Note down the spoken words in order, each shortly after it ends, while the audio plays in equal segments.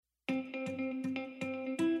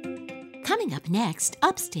Coming up next,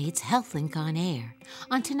 Upstate's HealthLink on Air.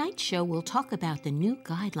 On tonight's show, we'll talk about the new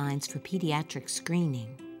guidelines for pediatric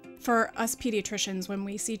screening. For us pediatricians, when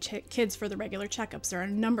we see kids for the regular checkups, there are a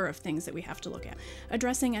number of things that we have to look at.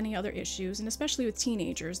 Addressing any other issues, and especially with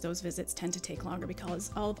teenagers, those visits tend to take longer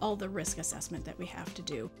because of all the risk assessment that we have to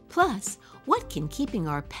do. Plus, what can keeping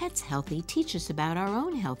our pets healthy teach us about our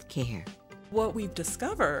own health care? What we've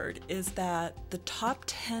discovered is that the top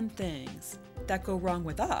 10 things that go wrong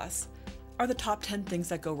with us are the top 10 things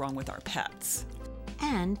that go wrong with our pets.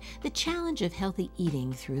 And the challenge of healthy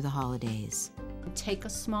eating through the holidays. Take a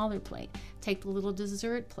smaller plate. Take the little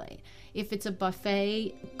dessert plate. If it's a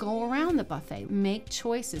buffet, go around the buffet. Make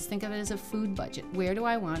choices. Think of it as a food budget. Where do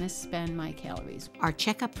I want to spend my calories? Our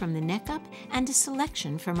checkup from the neck up and a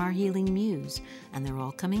selection from our Healing Muse. And they're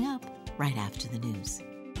all coming up right after the news.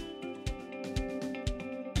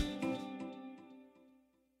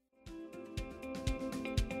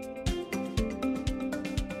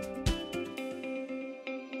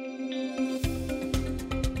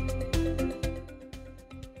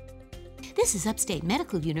 This is Upstate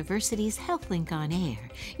Medical University's HealthLink on Air,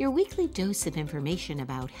 your weekly dose of information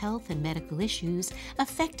about health and medical issues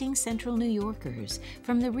affecting Central New Yorkers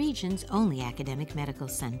from the region's only academic medical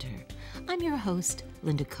center. I'm your host,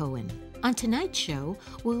 Linda Cohen. On tonight's show,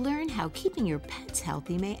 we'll learn how keeping your pets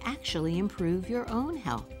healthy may actually improve your own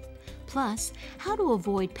health. Plus, how to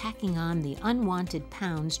avoid packing on the unwanted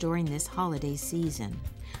pounds during this holiday season.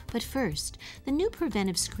 But first, the new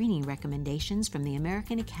preventive screening recommendations from the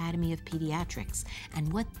American Academy of Pediatrics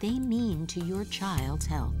and what they mean to your child's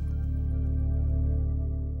health.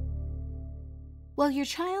 Well, your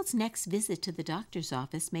child's next visit to the doctor's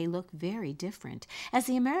office may look very different, as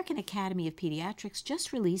the American Academy of Pediatrics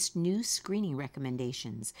just released new screening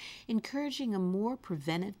recommendations, encouraging a more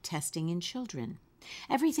preventive testing in children.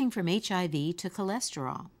 Everything from HIV to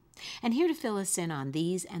cholesterol. And here to fill us in on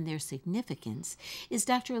these and their significance is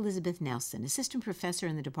Dr. Elizabeth Nelson, Assistant Professor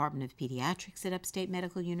in the Department of Pediatrics at Upstate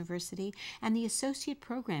Medical University and the Associate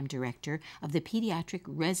Program Director of the Pediatric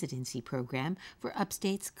Residency Program for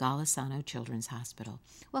Upstate's Golisano Children's Hospital.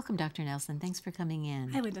 Welcome, Dr. Nelson. Thanks for coming in.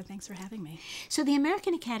 Hi, Linda. Thanks for having me. So the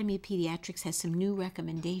American Academy of Pediatrics has some new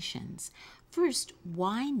recommendations. First,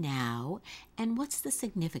 why now, and what's the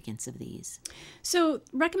significance of these? So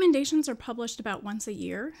recommendations are published about once a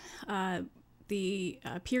year. The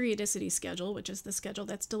periodicity schedule, which is the schedule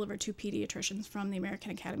that's delivered to pediatricians from the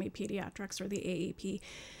American Academy of Pediatrics, or the AAP,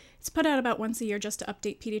 it's put out about once a year just to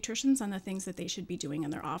update pediatricians on the things that they should be doing in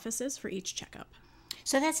their offices for each checkup.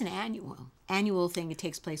 So that's an annual thing. It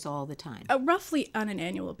takes place all the time. Roughly on an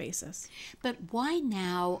annual basis. But why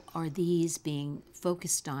now are these being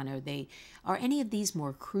focused on? Are any of these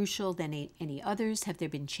more crucial than any others? Have there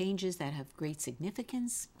been changes that have great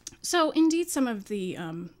significance? So indeed, some of the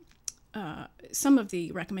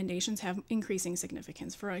recommendations have increasing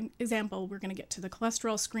significance. For example, we're going to get to the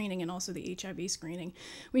cholesterol screening and also the HIV screening.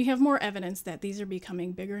 We have more evidence that these are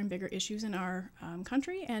becoming bigger and bigger issues in our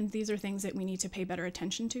country, and these are things that we need to pay better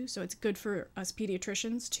attention to. So it's good for us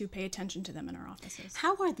pediatricians to pay attention to them in our offices.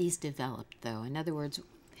 How are these developed, though? In other words,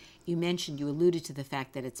 you alluded to the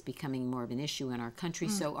fact that it's becoming more of an issue in our country.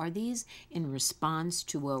 So are these in response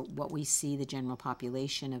to what we see the general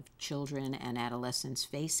population of children and adolescents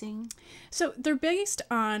facing? So they're based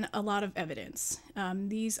on a lot of evidence.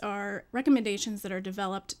 These are recommendations that are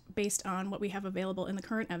developed based on what we have available in the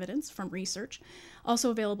current evidence from research,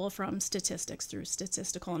 also available from statistics through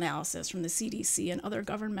statistical analysis from the CDC and other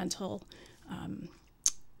governmental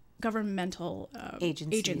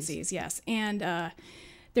agencies. Yes. And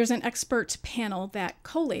there's an expert panel that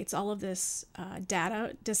collates all of this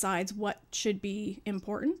data, decides what should be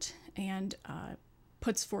important, and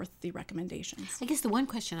puts forth the recommendations. I guess the one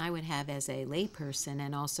question I would have as a layperson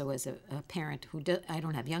and also as a parent I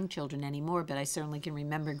don't have young children anymore, but I certainly can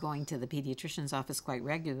remember going to the pediatrician's office quite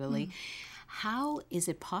regularly. How is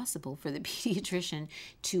it possible for the pediatrician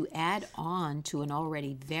to add on to an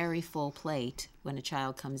already very full plate when a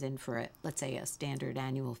child comes in for, let's say, a standard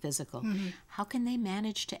annual physical? How can they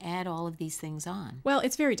manage to add all of these things on? Well,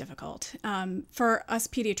 it's very difficult. For us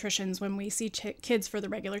pediatricians, when we see kids for the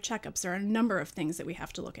regular checkups, there are a number of things that we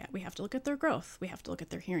have to look at. We have to look at their growth. We have to look at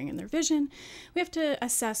their hearing and their vision. We have to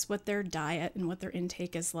assess what their diet and what their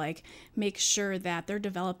intake is like, make sure that they're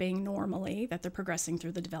developing normally, that they're progressing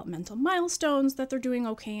through the developmental milestones, that they're doing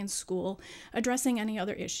okay in school, addressing any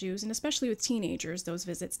other issues, and especially with teenagers, those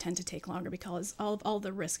visits tend to take longer because of all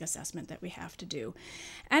the risk assessment that we have to do.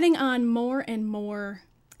 Adding on more and more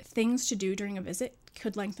things to do during a visit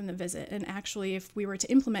could lengthen the visit, and actually, if we were to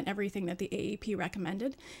implement everything that the AAP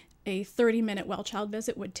recommended, a 30-minute well child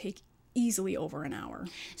visit would take easily over an hour.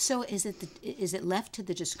 So is it left to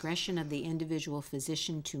the discretion of the individual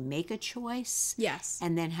physician to make a choice? Yes.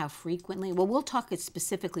 And then how frequently? Well, we'll talk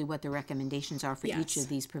specifically what the recommendations are for each Yes. of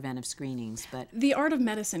these preventive screenings, but The art of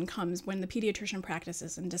medicine comes when the pediatrician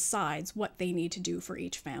practices and decides what they need to do for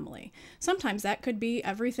each family. Sometimes that could be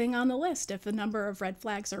everything on the list if a number of red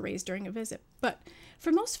flags are raised during a visit. But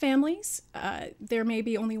for most families, there may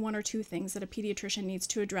be only one or two things that a pediatrician needs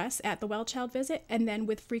to address at the well-child visit, and then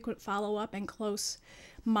with frequent follow-up and close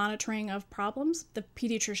monitoring of problems, the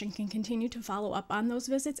pediatrician can continue to follow up on those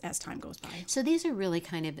visits as time goes by. so these are really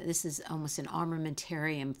this is almost an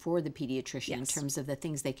armamentarium for the pediatrician in Yes. terms of the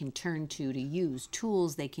things they can turn to use,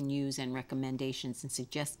 tools they can use, and recommendations and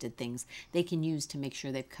suggested things they can use to make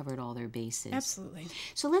sure they've covered all their bases. Absolutely.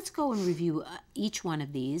 So let's go and review each one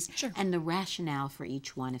of these Sure. and the rationale for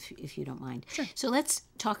each one, if you don't mind. Sure. So let's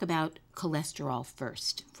talk about cholesterol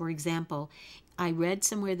first. For example, I read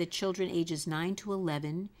somewhere that children ages 9 to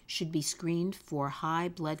 11 should be screened for high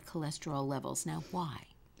blood cholesterol levels. Now, why?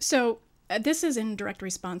 So this is in direct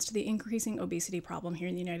response to the increasing obesity problem here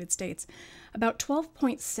in the United States. About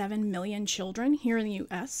 12.7 million children here in the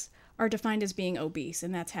U.S. are defined as being obese,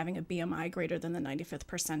 and that's having a BMI greater than the 95th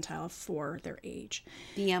percentile for their age.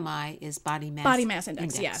 BMI is body mass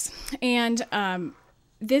Index, yes. And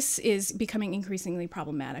this is becoming increasingly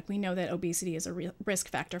problematic. We know that obesity is a risk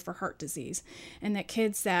factor for heart disease, and that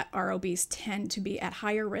kids that are obese tend to be at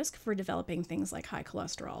higher risk for developing things like high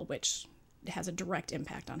cholesterol, which has a direct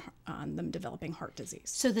impact on them developing heart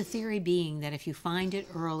disease. So the theory being that if you find it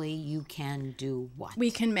early, you can do what?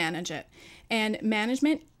 We can manage it. And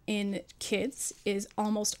management in kids is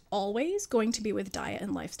almost always going to be with diet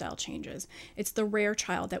and lifestyle changes. It's the rare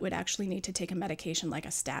child that would actually need to take a medication like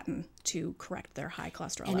a statin to correct their high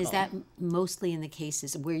cholesterol level. And is that mostly in the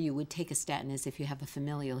cases where you would take a statin as if you have a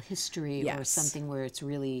familial history or Yes. something where it's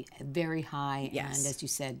really very high Yes. and, as you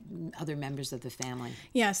said, other members of the family?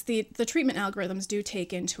 Yes, the treatment algorithms do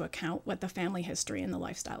take into account what the family history and the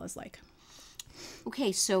lifestyle is like.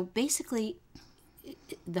 Okay, so basically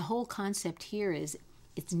the whole concept here is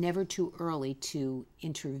it's never too early to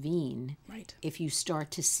intervene Right. if you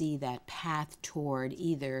start to see that path toward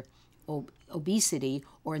either obesity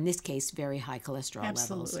or, in this case, very high cholesterol levels.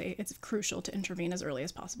 Absolutely. It's crucial to intervene as early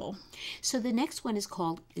as possible. So the next one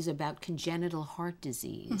is about congenital heart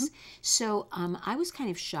disease. So I was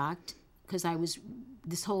kind of shocked because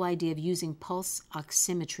this whole idea of using pulse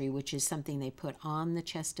oximetry, which is something they put on the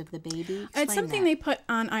chest of the baby. It's Explain something that. they put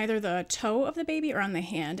on either the toe of the baby or on the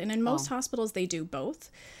hand, and in most hospitals they do both.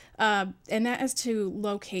 And that is to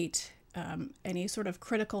locate any sort of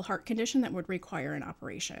critical heart condition that would require an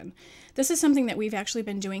operation. This is something that we've actually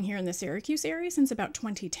been doing here in the Syracuse area since about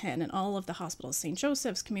 2010 in all of the hospitals, St.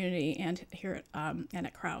 Joseph's Community and here and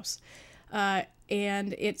at Krause.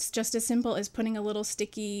 And it's just as simple as putting a little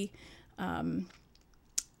sticky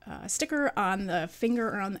sticker on the finger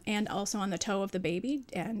or and also on the toe of the baby,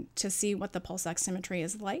 and to see what the pulse oximetry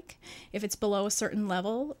is like. If it's below a certain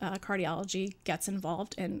level, cardiology gets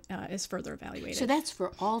involved and is further evaluated. So that's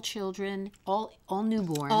for all children, all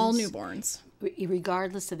newborns. all newborns.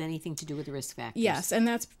 Regardless of anything to do with the risk factors. Yes, and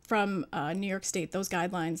that's from New York State. Those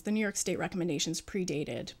guidelines, the New York State recommendations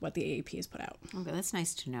predated what the AAP has put out. Okay, that's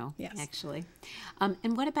nice to know, Yes. actually.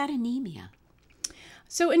 And what about anemia?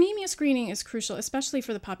 So anemia screening is crucial, especially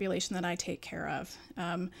for the population that I take care of.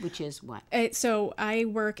 Which is what? So I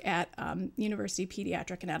work at University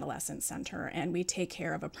Pediatric and Adolescent Center, and we take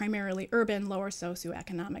care of a primarily urban, lower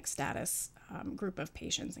socioeconomic status group of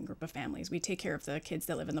patients and group of families. We take care of the kids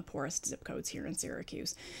that live in the poorest zip codes here in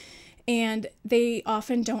Syracuse. And they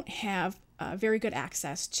often don't have very good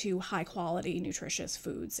access to high quality, nutritious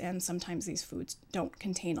foods. And sometimes these foods don't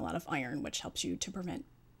contain a lot of iron, which helps you to prevent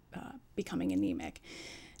becoming anemic.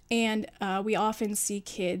 And we often see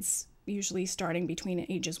kids usually starting between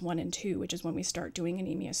ages 1 and 2, which is when we start doing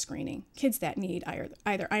anemia screening. Kids that need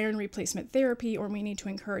either iron replacement therapy, or we need to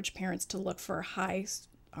encourage parents to look for high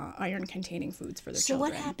iron containing foods for their So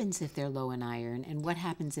children. what happens if they're low in iron, and what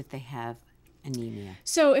happens if they have anemia?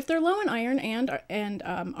 So if they're low in iron and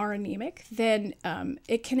are anemic, then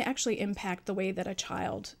it can actually impact the way that a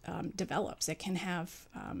child develops. It can have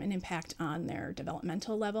an impact on their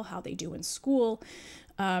developmental level, how they do in school.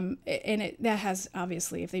 That has,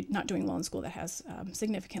 obviously, if they're not doing well in school, that has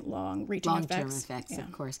significant long-reaching Long-term effects. effects, Yeah.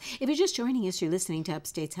 of course. If you're just joining us, you're listening to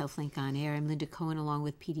Upstate's HealthLink on Air. I'm Linda Cohen, along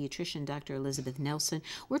with pediatrician Dr. Elizabeth Nelson.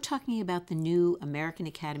 We're talking about the new American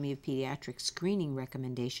Academy of Pediatrics screening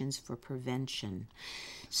recommendations for prevention.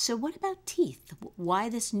 So what about teeth? Why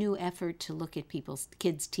this new effort to look at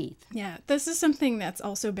kids' teeth? Yeah, this is something that's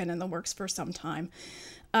also been in the works for some time.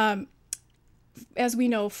 as we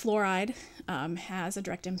know, fluoride has a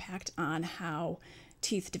direct impact on how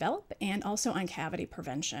teeth develop and also on cavity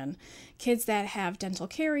prevention. Kids that have dental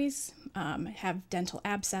caries, have dental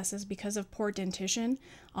abscesses because of poor dentition,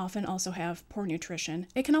 often also have poor nutrition.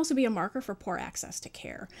 It can also be a marker for poor access to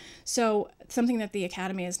care. So something that the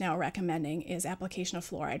Academy is now recommending is application of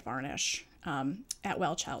fluoride varnish at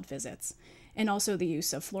well child visits, and also the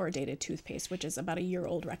use of fluoridated toothpaste, which is about a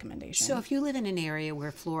year-old recommendation. So if you live in an area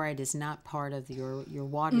where fluoride is not part of your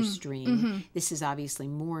water stream, this is obviously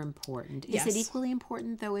more important. Yes. Is it equally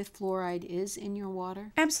important, though, if fluoride is in your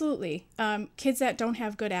water? Absolutely. Kids that don't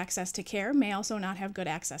have good access to care may also not have good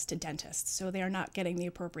access to dentists. So they are not getting the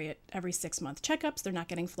appropriate every 6-month checkups. They're not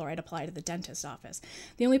getting fluoride applied at the dentist's office.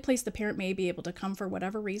 The only place the parent may be able to come for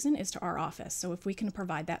whatever reason is to our office. So if we can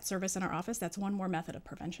provide that service in our office, that's one more method of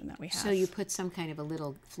prevention that we have. So you put some kind of a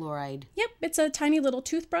little fluoride. Yep, it's a tiny little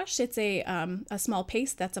toothbrush. It's a small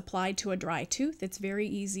paste that's applied to a dry tooth. It's very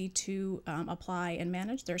easy to apply and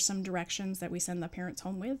manage. There's some directions that we send the parents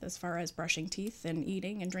home with as far as brushing teeth and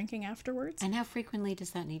eating and drinking afterwards. And how frequently does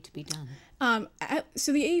that need to be done?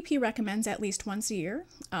 So the AEP recommends at least once a year.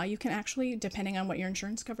 You can actually, depending on what your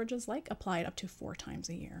insurance coverage is like, apply it up to 4 times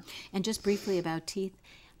a year. And just briefly about teeth,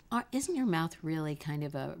 isn't your mouth really kind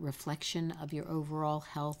of a reflection of your overall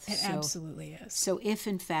health? It absolutely is. So if,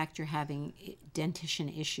 in fact, you're having dentition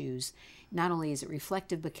issues, not only is it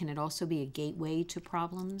reflective, but can it also be a gateway to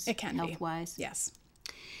problems? It can health-wise? be. Yes.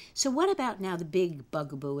 So what about now the big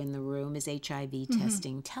bugaboo in the room is HIV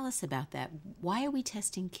testing. Tell us about that. Why are we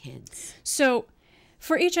testing kids? So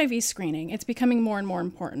for HIV screening, it's becoming more and more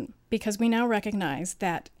important because we now recognize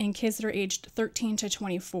that in kids that are aged 13 to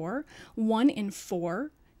 24, 1 in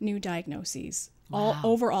 4 new diagnoses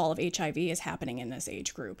overall of HIV is happening in this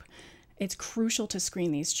age group. It's crucial to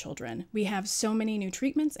screen these children. We have so many new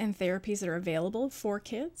treatments and therapies that are available for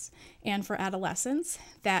kids and for adolescents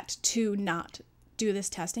that to not do this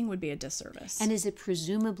testing would be a disservice. And is it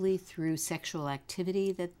presumably through sexual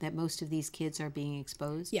activity that most of these kids are being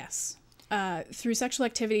exposed? Yes. Through sexual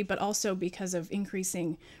activity, but also because of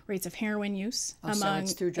increasing rates of heroin use. So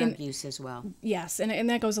it's through drug use as well. Yes, and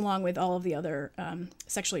that goes along with all of the other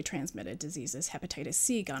sexually transmitted diseases, hepatitis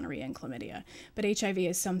C, gonorrhea, and chlamydia. But HIV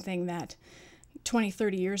is something that 20,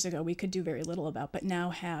 30 years ago we could do very little about, but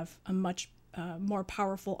now have a much more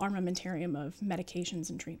powerful armamentarium of medications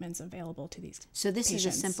and treatments available to these So this patients.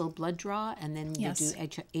 is a simple blood draw, and then Yes. you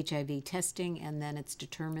do HIV testing, and then it's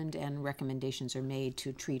determined and recommendations are made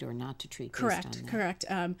to treat or not to treat based on that. Correct.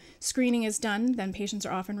 Screening is done, then patients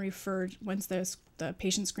are often referred, once the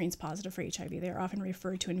patient screens positive for HIV, they are often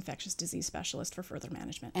referred to an infectious disease specialist for further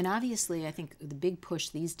management. And obviously, I think the big push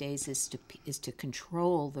these days is to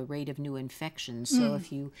control the rate of new infections. So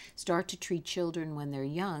if you start to treat children when they're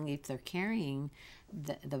young, if they're carrying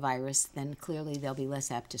the virus, then clearly they'll be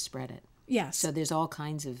less apt to spread it. Yes. So there's all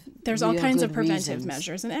kinds of preventive reasons.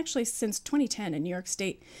 measures. And actually, since 2010 in New York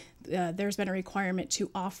State, there's been a requirement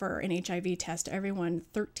to offer an HIV test to everyone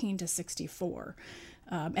 13 to 64.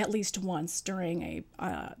 At least once during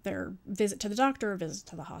their visit to the doctor or visit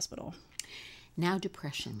to the hospital. Now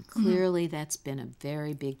depression. Clearly that's been a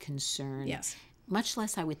very big concern. Yes. Much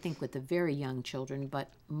less, I would think, with the very young children, but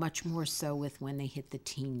much more so with when they hit the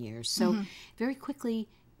teen years. So very quickly,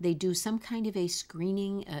 they do some kind of a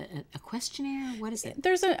screening, a questionnaire. What is it?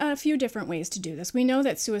 There's a few different ways to do this. We know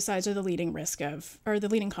that suicides are the leading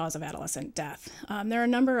cause of adolescent death. There are a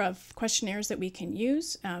number of questionnaires that we can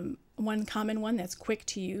use. One common one that's quick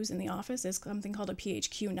to use in the office is something called a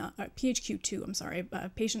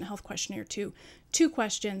PHQ-2, Patient Health Questionnaire 2. 2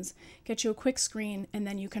 questions, get you a quick screen, and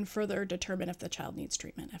then you can further determine if the child needs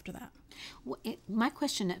treatment after that. Well, my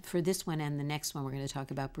question for this one and the next one we're going to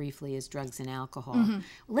talk about briefly is drugs and alcohol.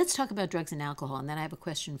 Let's talk about drugs and alcohol, and then I have a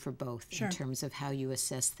question for both in terms of how you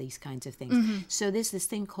assess these kinds of things. So there's this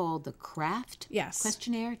thing called the CRAFT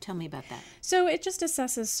questionnaire. Tell me about that. So it just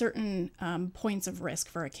assesses certain points of risk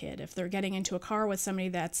for a kid. If they're getting into a car with somebody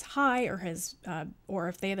that's high or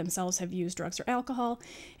if they themselves have used drugs or alcohol,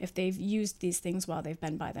 if they've used these things while they've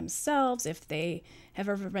been by themselves, if they have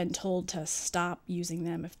ever been told to stop using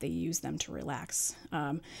them, if they use them to relax.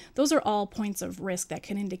 Those are all points of risk that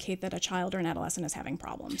can indicate that a child or an adolescent is having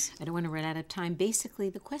problems. I don't want to run out of time. Basically,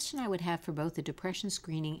 the question I would have for both the depression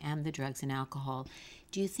screening and the drugs and alcohol,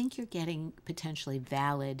 do you think you're getting potentially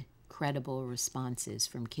valid, credible responses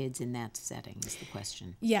from kids in that setting is the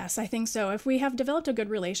question. Yes, I think so. If we have developed a good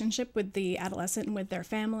relationship with the adolescent and with their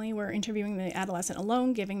family, we're interviewing the adolescent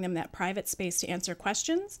alone, giving them that private space to answer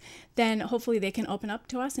questions, then hopefully they can open up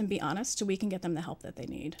to us and be honest so we can get them the help that they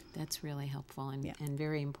need. That's really helpful and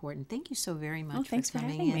very important. Thank you so very much thanks for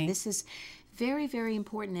coming having in. me. This is Very, very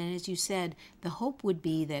important. And as you said, the hope would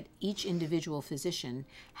be that each individual physician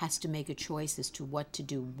has to make a choice as to what to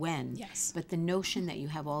do when. Yes. But the notion that you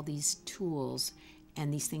have all these tools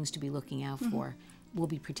and these things to be looking out for will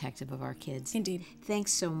be protective of our kids. Indeed.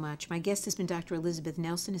 Thanks so much. My guest has been Dr. Elizabeth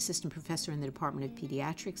Nelson, Assistant Professor in the Department of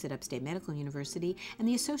Pediatrics at Upstate Medical University and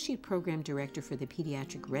the Associate Program Director for the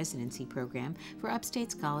Pediatric Residency Program for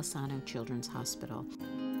Upstate's Golisano Children's Hospital.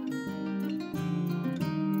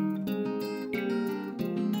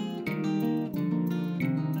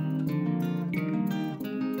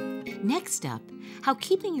 Next up, how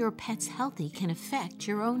keeping your pets healthy can affect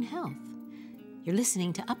your own health. You're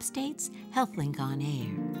listening to Upstate's HealthLink on Air.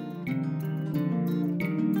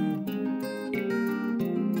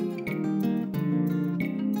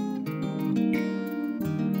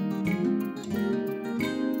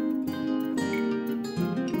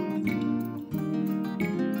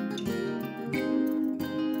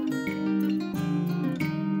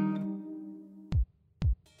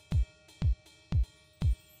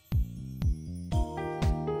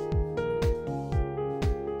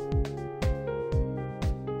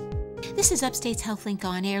 This is Upstate's HealthLink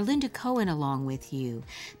on Air. Linda Cohen along with you.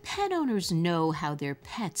 Pet owners know how their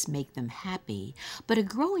pets make them happy, but a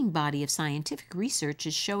growing body of scientific research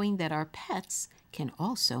is showing that our pets can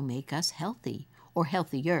also make us healthy, or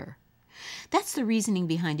healthier. That's the reasoning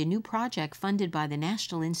behind a new project funded by the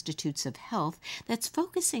National Institutes of Health that's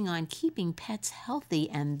focusing on keeping pets healthy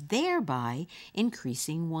and thereby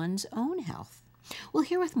increasing one's own health. We'll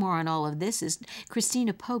hear with more on all of this is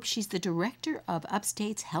Christina Pope. She's the director of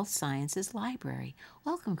Upstate's Health Sciences Library.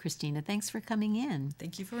 Welcome, Christina. Thanks for coming in.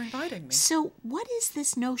 Thank you for inviting me. So what is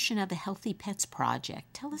this notion of the Healthy Pets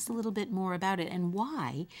Project? Tell us a little bit more about it, and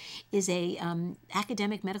why is a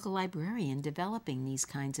academic medical librarian developing these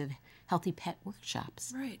kinds of healthy pet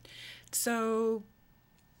workshops? Right. So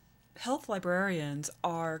health librarians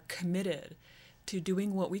are committed to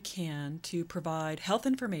doing what we can to provide health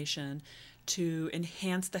information to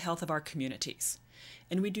enhance the health of our communities.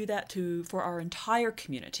 And we do that for our entire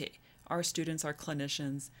community, our students, our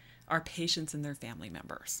clinicians, our patients, and their family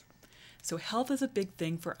members. So health is a big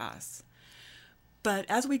thing for us. But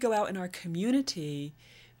as we go out in our community,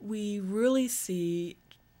 we really see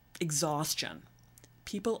exhaustion.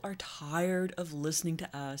 People are tired of listening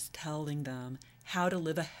to us telling them how to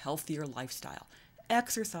live a healthier lifestyle,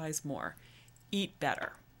 exercise more, eat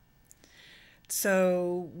better.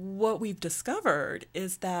 So what we've discovered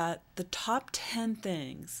is that the top 10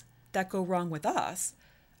 things that go wrong with us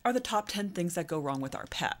are the top 10 things that go wrong with our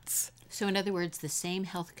pets. So in other words, the same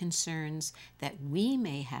health concerns that we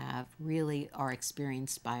may have really are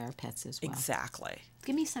experienced by our pets as well. Exactly.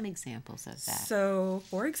 Give me some examples of that. So,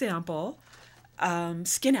 for example,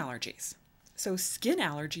 skin allergies. So skin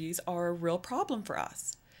allergies are a real problem for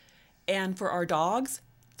us. And for our dogs,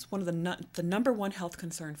 it's one of the number one health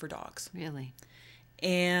concern for dogs. Really?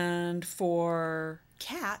 And for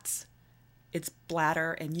cats, it's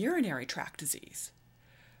bladder and urinary tract disease.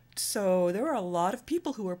 So there are a lot of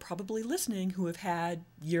people who are probably listening who have had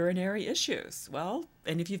urinary issues. Well,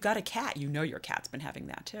 and if you've got a cat, you know your cat's been having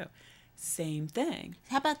that too. Same thing.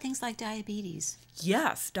 How about things like diabetes?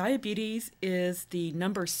 Yes, diabetes is the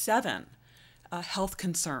number 7 health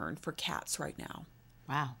concern for cats right now.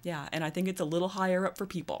 Wow. Yeah, and I think it's a little higher up for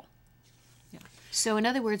people. Yeah. So in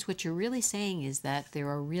other words, what you're really saying is that there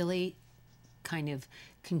are really kind of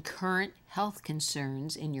concurrent health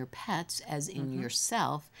concerns in your pets as in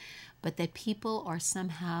yourself, but that people are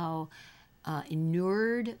somehow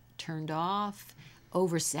inured, turned off,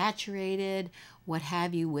 oversaturated, what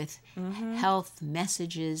have you, with health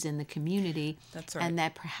messages in the community. That's right. And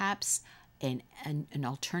that perhaps an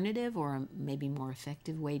alternative or a maybe more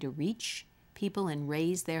effective way to reach people and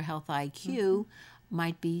raise their health IQ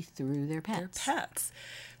might be through their pets. Their pets.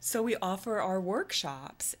 So we offer our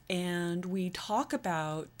workshops and we talk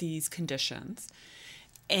about these conditions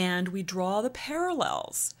and we draw the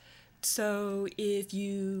parallels. So if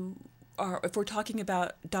we're talking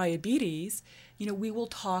about diabetes, we will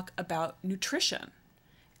talk about nutrition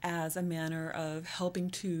as a manner of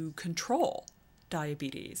helping to control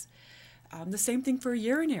diabetes. The same thing for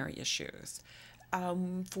urinary issues.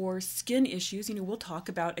 For skin issues, we'll talk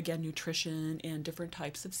about, again, nutrition and different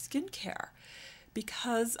types of skincare,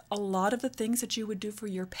 because a lot of the things that you would do for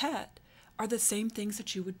your pet are the same things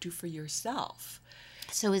that you would do for yourself.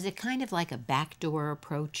 So is it kind of like a backdoor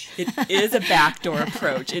approach? It is a backdoor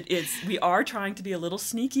approach. It is. We are trying to be a little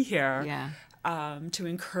sneaky here, to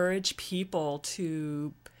encourage people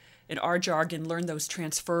to, in our jargon, learn those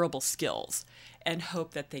transferable skills and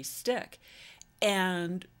hope that they stick.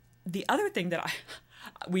 And the other thing that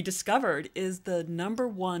we discovered is the number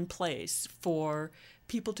one place for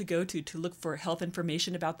people to go to look for health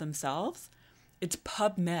information about themselves. It's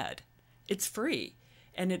PubMed. It's free,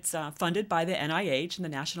 and it's funded by the NIH and the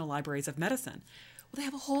National Libraries of Medicine. Well, they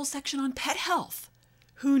have a whole section on pet health.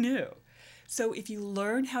 Who knew? So if you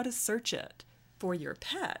learn how to search it for your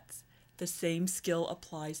pets, the same skill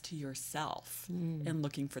applies to yourself in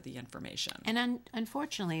looking for the information. And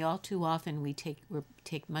unfortunately, all too often we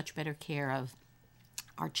take much better care of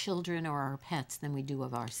our children or our pets than we do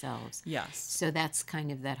of ourselves. Yes. So that's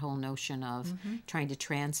kind of that whole notion of trying to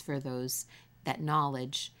transfer that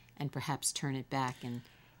knowledge and perhaps turn it back and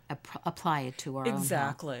apply it to our own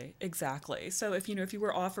health. Exactly. So if you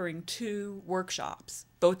were offering 2 workshops,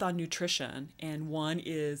 both on nutrition, and one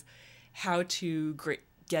is how to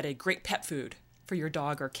get a great pet food for your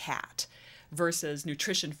dog or cat versus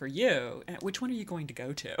nutrition for you, which one are you going to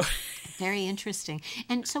go to? Very interesting.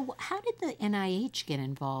 And so how did the NIH get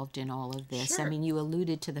involved in all of this? Sure. I mean, you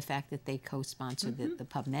alluded to the fact that they co-sponsored the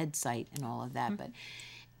PubMed site and all of that, but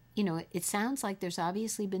it sounds like there's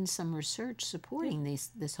obviously been some research supporting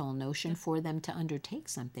this whole notion for them to undertake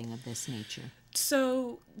something of this nature.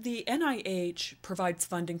 So the NIH provides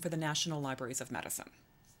funding for the National Libraries of Medicine.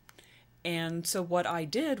 And so what I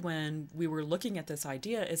did when we were looking at this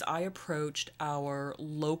idea is I approached our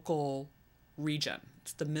local region.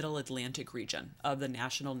 It's the Middle Atlantic region of the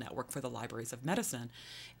National Network for the Libraries of Medicine.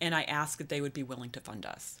 And I asked if they would be willing to fund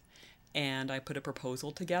us. And I put a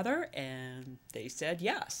proposal together, and they said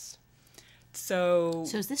yes. So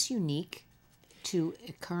is this unique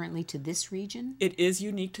currently to this region? It is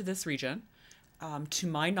unique to this region. To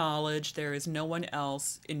my knowledge, there is no one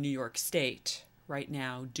else in New York State right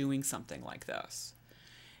now doing something like this.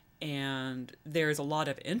 And there's a lot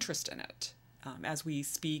of interest in it. As we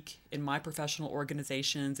speak in my professional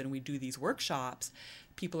organizations and we do these workshops,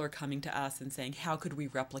 people are coming to us and saying, how could we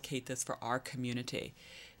replicate this for our community?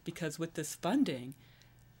 Because with this funding,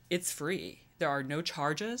 it's free. There are no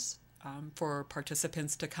charges for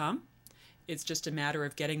participants to come. It's just a matter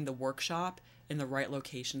of getting the workshop in the right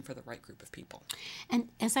location for the right group of people. And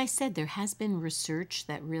as I said, there has been research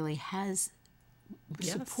that really has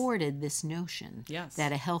supported this notion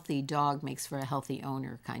that a healthy dog makes for a healthy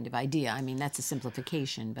owner kind of idea. I mean, that's a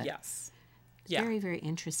simplification, but very, very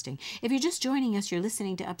interesting. If you're just joining us, you're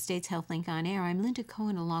listening to Upstate's HealthLink on Air. I'm Linda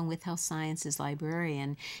Cohen, along with Health Sciences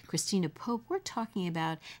librarian Christina Pope. We're talking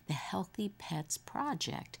about the Healthy Pets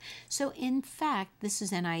Project. So, in fact, this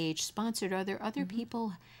is NIH sponsored. Are there other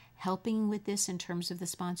people helping with this in terms of the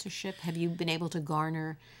sponsorship? Have you been able to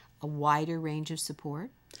garner a wider range of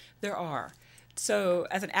support? There are. So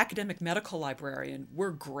as an academic medical librarian,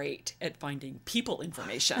 we're great at finding people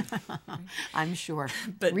information. I'm sure.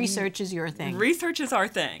 But research is your thing. Research is our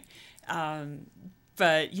thing.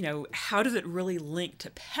 But, how does it really link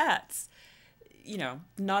to pets?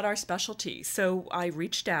 Not our specialty. So I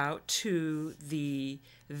reached out to the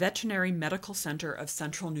Veterinary Medical Center of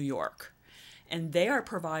Central New York, and they are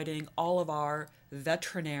providing all of our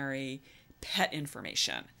veterinary pet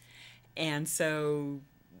information. And so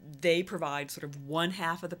they provide sort of one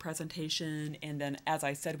half of the presentation, and then, as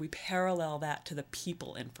I said, we parallel that to the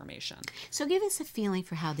people information. So give us a feeling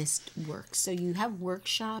for how this works. So you have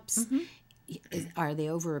workshops. Are they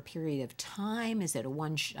over a period of time? Is it a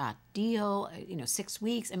one-shot deal? 6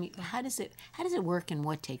 weeks? I mean, how does it work and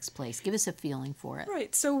what takes place? Give us a feeling for it.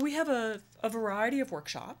 Right. So we have a variety of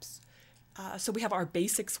workshops. So we have our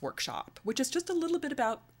basics workshop, which is just a little bit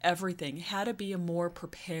about everything, how to be a more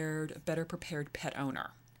prepared, better prepared pet owner.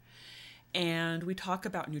 And we talk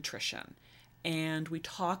about nutrition, and we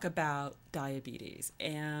talk about diabetes,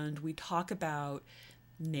 and we talk about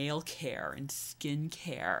nail care and skin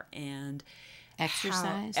care and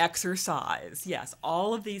exercise. Yes,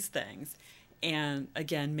 all of these things. And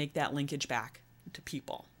again, make that linkage back to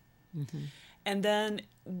people. And then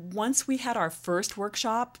once we had our first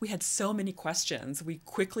workshop, we had so many questions. We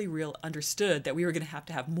quickly understood that we were going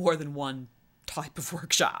to have more than one type of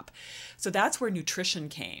workshop. So that's where nutrition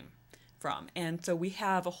came from. And so we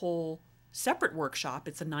have a whole separate workshop.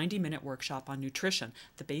 It's a 90-minute workshop on nutrition.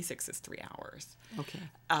 The basics is 3 hours. Okay.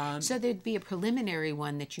 So there'd be a preliminary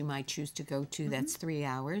one that you might choose to go to that's 3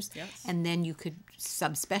 hours. Yes. And then you could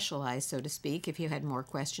subspecialize, so to speak, if you had more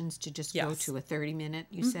questions, to just go to a 30-minute,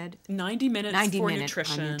 you said? 90 minutes 90 for minutes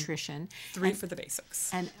on nutrition. 3 for the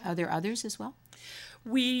basics. And are there others as well?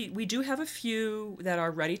 We do have a few that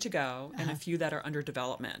are ready to go and a few that are under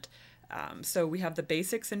development. So we have the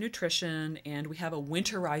basics in nutrition, and we have a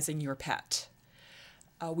winterizing your pet.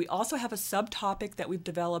 We also have a subtopic that we've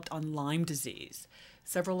developed on Lyme disease.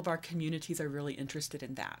 Several of our communities are really interested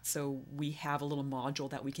in that, so we have a little module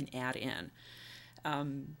that we can add in.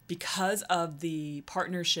 Because of the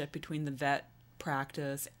partnership between the vet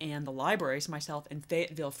practice and the libraries, myself and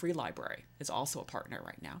Fayetteville Free Library is also a partner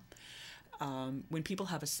right now. When people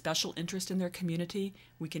have a special interest in their community,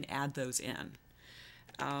 we can add those in.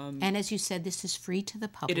 And as you said, this is free to the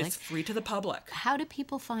public. It is free to the public. How do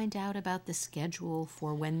people find out about the schedule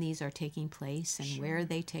for when these are taking place and where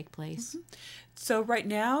they take place? So right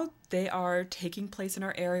now, they are taking place in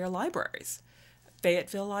our area libraries.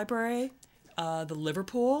 Fayetteville Library, the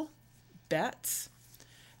Liverpool, Betts,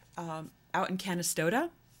 out in Canastota.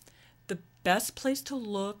 The best place to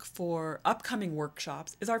look for upcoming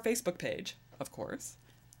workshops is our Facebook page, of course,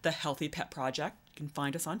 the Healthy Pet Project. You can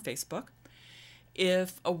find us on Facebook.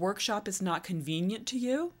 If a workshop is not convenient to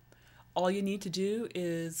you, all you need to do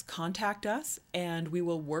is contact us and we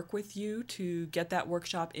will work with you to get that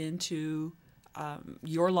workshop into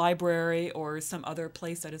your library or some other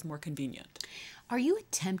place that is more convenient. Are you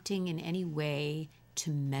attempting in any way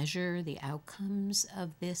to measure the outcomes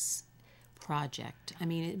of this project? I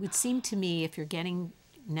mean, it would seem to me if you're getting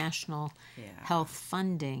national health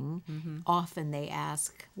funding, often they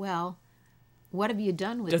ask, well, what have you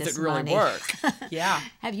done with this money? Does it really work? Yeah.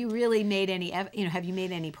 Have you really made any, have you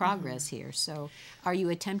made any progress here? So are you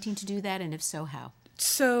attempting to do that? And if so, how?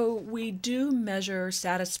 So we do measure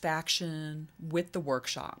satisfaction with the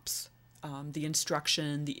workshops, the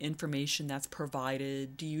instruction, the information that's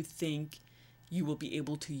provided. Do you think you will be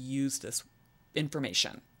able to use this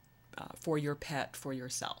information for your pet, for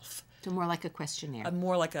yourself? So more like a questionnaire.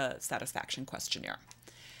 More like a satisfaction questionnaire.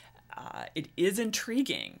 It is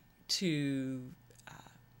intriguing to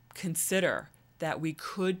consider that we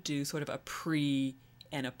could do sort of a pre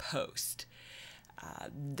and a post.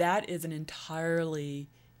 That is an entirely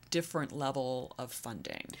different level of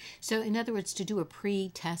funding. So in other words, to do a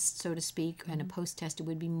pre-test, so to speak, and a post-test, it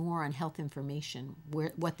would be more on health information,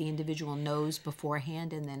 what the individual knows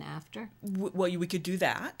beforehand and then after? Well, we could do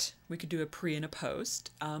that. We could do a pre and a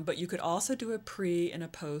post, but you could also do a pre and a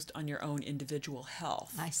post on your own individual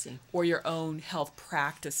health. I see. Or your own health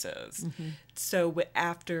practices. So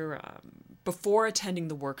before attending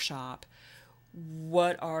the workshop,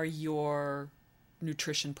 what are your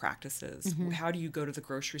nutrition practices? How do you go to the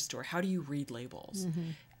grocery store? How do you read labels?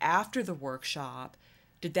 After the workshop,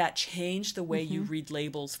 did that change the way you read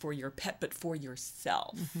labels for your pet, but for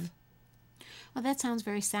yourself? Well, that sounds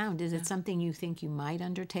very sound. Is it something you think you might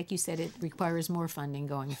undertake? You said it requires more funding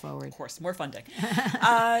going forward. Of course, more funding.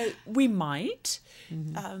 We might.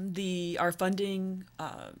 Our funding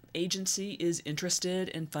agency is interested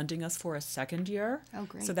in funding us for a second year. Oh,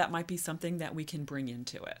 great. So that might be something that we can bring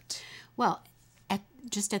into it. Well,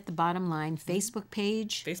 just at the bottom line, Facebook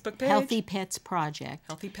page. Healthy Pets Project.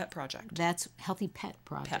 Healthy Pet Project. That's Healthy Pet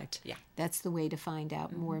Project. Pet, yeah. That's the way to find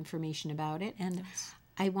out more information about it. And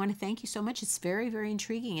I want to thank you so much. It's very, very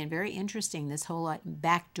intriguing and very interesting, this whole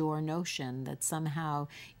backdoor notion that somehow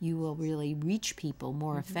you will really reach people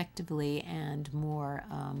more effectively and more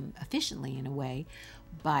efficiently, in a way,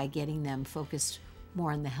 by getting them focused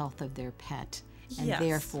more on the health of their pet and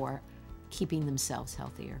therefore keeping themselves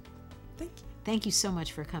healthier. Thank you. Thank you so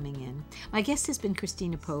much for coming in. My guest has been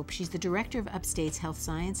Christina Pope. She's the director of Upstate's Health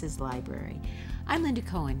Sciences Library. I'm Linda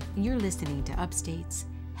Cohen, and you're listening to Upstate's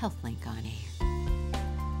HealthLink on Air.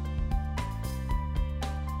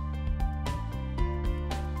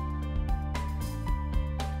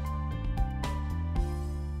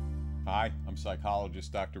 Hi, I'm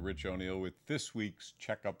psychologist Dr. Rich O'Neill with this week's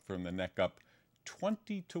Checkup from the Neck Up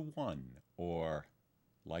 20-1, or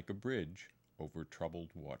Like a Bridge Over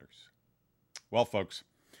Troubled Waters. Well, folks,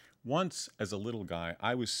 once as a little guy,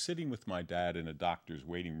 I was sitting with my dad in a doctor's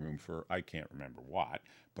waiting room for I can't remember what,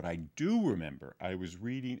 but I do remember I was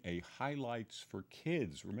reading a Highlights for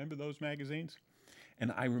Kids. Remember those magazines?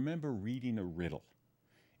 And I remember reading a riddle.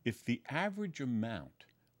 If the average amount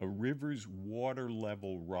a river's water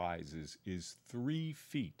level rises is 3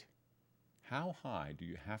 feet, how high do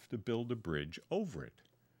you have to build a bridge over it?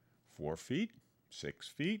 4 feet? 6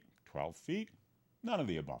 feet? 12 feet? None of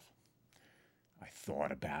the above. I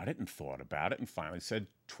thought about it and finally said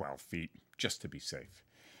 12 feet, just to be safe.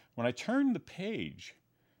 When I turned the page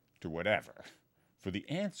to whatever for the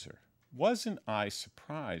answer, wasn't I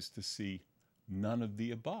surprised to see none of the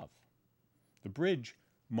above? The bridge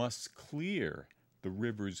must clear the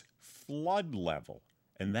river's flood level,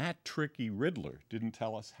 and that tricky riddler didn't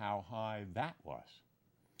tell us how high that was.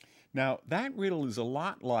 Now, that riddle is a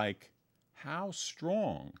lot like, how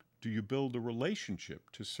strong do you build a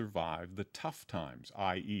relationship to survive the tough times,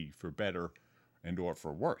 i.e., for better and or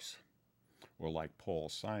for worse? Or like Paul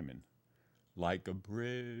Simon, like a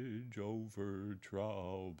bridge over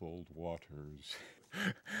troubled waters.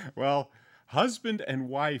 Well, Husband and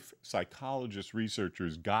wife psychologist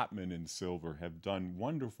researchers Gottman and Silver have done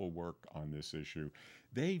wonderful work on this issue.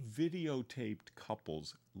 They videotaped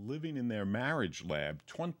couples living in their marriage lab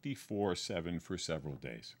 24/7 for several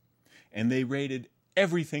days. And they rated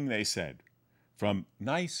everything they said, from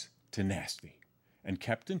nice to nasty, and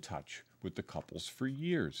kept in touch with the couples for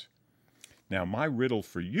years. Now, my riddle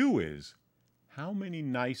for you is, how many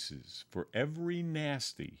nices for every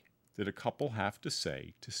nasty did a couple have to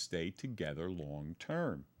say to stay together long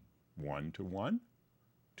term? 1 to 1?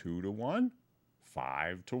 2 to 1?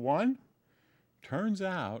 5 to 1? Turns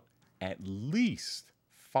out at least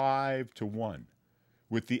 5 to 1,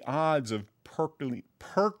 with the odds of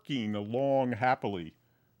perking along happily,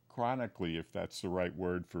 chronically, if that's the right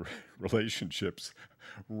word for relationships,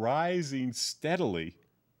 rising steadily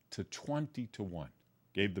to 20 to 1.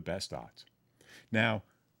 Gave the best odds. Now,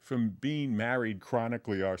 from being married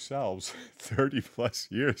chronically ourselves, 30 plus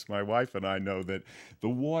years, my wife and I know that the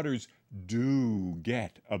waters do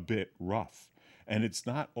get a bit rough. And it's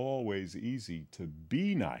not always easy to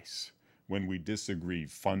be nice when we disagree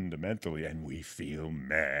fundamentally and we feel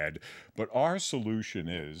mad. But our solution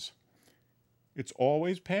is, it's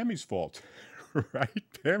always Pammy's fault. Right,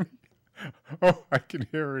 Pammy? Oh, I can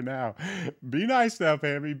hear her now. Be nice now,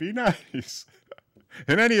 Pammy. Be nice.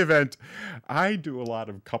 In any event, I do a lot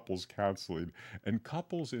of couples counseling, and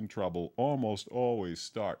couples in trouble almost always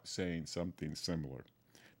start saying something similar.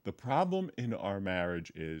 The problem in our marriage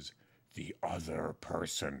is the other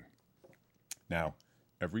person. Now,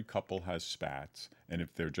 every couple has spats, and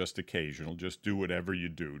if they're just occasional, just do whatever you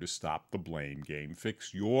do to stop the blame game,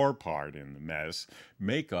 fix your part in the mess,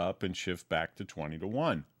 make up, and shift back to 20 to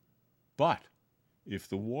 1. But if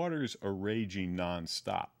the waters are raging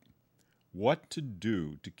nonstop, what to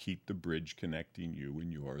do to keep the bridge connecting you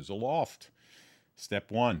and yours aloft? Step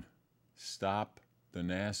 1, stop the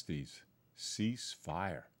nasties. Cease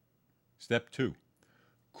fire. Step 2,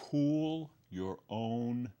 cool your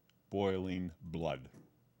own boiling blood.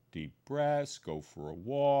 Deep breaths, go for a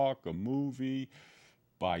walk, a movie,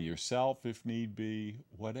 by yourself if need be,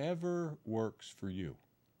 whatever works for you.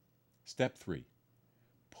 Step 3,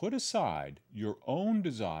 put aside your own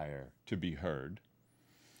desire to be heard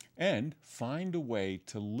and find a way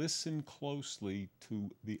to listen closely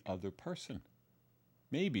to the other person.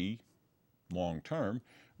 Maybe, long term,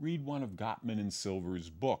 read one of Gottman and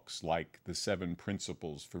Silver's books, like The 7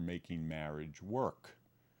 Principles for Making Marriage Work.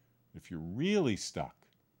 If you're really stuck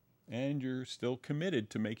and you're still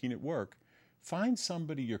committed to making it work, find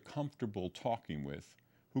somebody you're comfortable talking with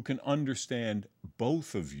who can understand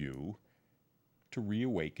both of you to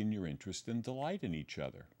reawaken your interest and delight in each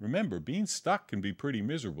other. Remember, being stuck can be pretty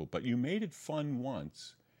miserable, but you made it fun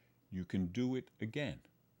once. You can do it again.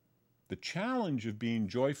 The challenge of being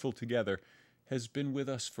joyful together has been with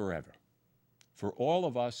us forever. For all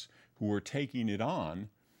of us who are taking it on,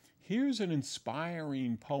 here's an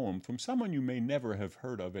inspiring poem from someone you may never have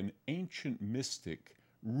heard of, an ancient mystic,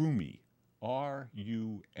 Rumi,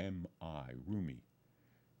 R-U-M-I, Rumi.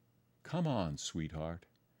 Come on, sweetheart.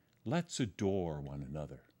 Let's adore one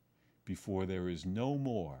another before there is no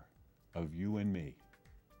more of you and me.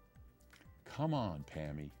 Come on,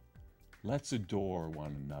 Pammy. Let's adore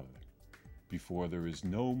one another before there is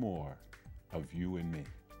no more of you and me.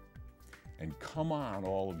 And come on,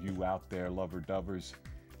 all of you out there, lover-dovers,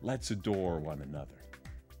 let's adore one another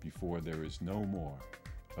before there is no more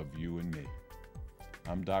of you and me.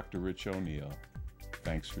 I'm Dr. Rich O'Neill.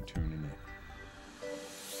 Thanks for tuning in.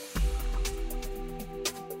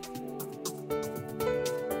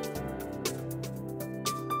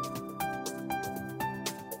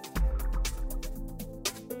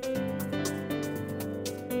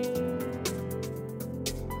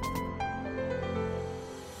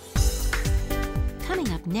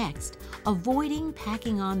 Coming up next, avoiding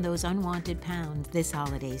packing on those unwanted pounds this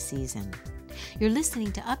holiday season. You're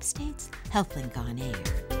listening to Upstate's HealthLink on Air.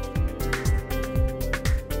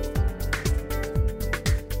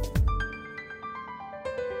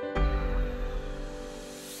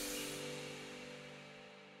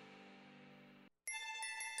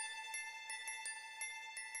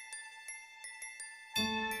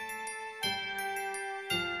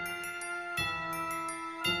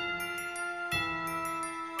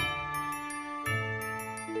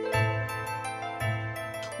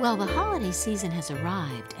 Well, the holiday season has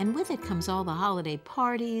arrived, and with it comes all the holiday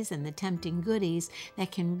parties and the tempting goodies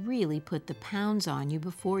that can really put the pounds on you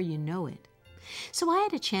before you know it. So I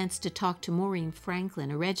had a chance to talk to Maureen Franklin,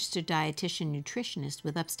 a registered dietitian nutritionist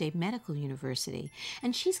with Upstate Medical University,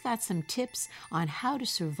 and she's got some tips on how to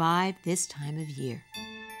survive this time of year.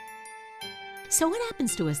 So what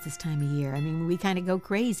happens to us this time of year? I mean, we kind of go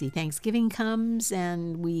crazy. Thanksgiving comes,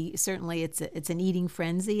 and we certainly it's an eating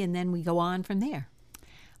frenzy, and then we go on from there.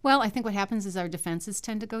 Well, I think what happens is our defenses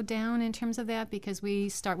tend to go down in terms of that because we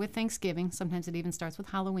start with Thanksgiving. Sometimes it even starts with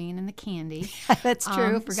Halloween and the candy. That's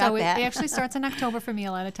true. Forgot so that. It actually starts in October for me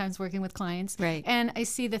a lot of times working with clients. Right. And I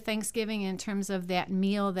see the Thanksgiving in terms of that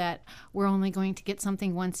meal that we're only going to get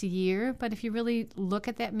something once a year. But if you really look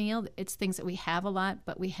at that meal, it's things that we have a lot,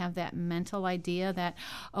 but we have that mental idea that,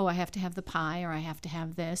 oh, I have to have the pie or I have to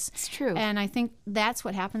have this. It's true. And I think that's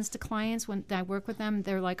what happens to clients when I work with them.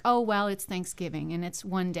 They're like, oh, well, it's Thanksgiving and it's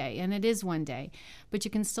one day, and it is one day, but you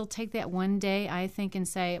can still take that one day, I think, and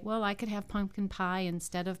say, well, I could have pumpkin pie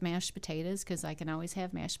instead of mashed potatoes because I can always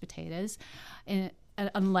have mashed potatoes, and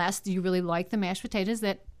unless you really like the mashed potatoes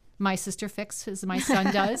that my sister fixes, my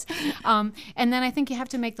son does. And then I think you have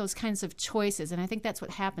to make those kinds of choices. And I think that's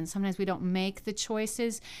what happens. Sometimes we don't make the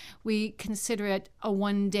choices. We consider it a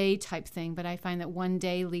one-day type thing. But I find that one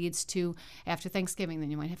day leads to, after Thanksgiving,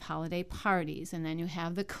 then you might have holiday parties. And then you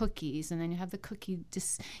have the cookies. And then you have the cookie,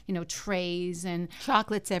 trays and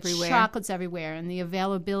Chocolates everywhere. Chocolates everywhere and the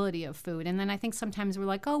availability of food. And then I think sometimes we're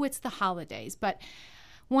like, oh, it's the holidays. But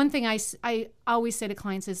one thing I always say to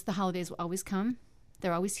clients is the holidays will always come.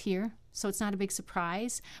 They're always here, so it's not a big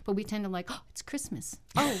surprise. But we tend to like, oh, it's Christmas.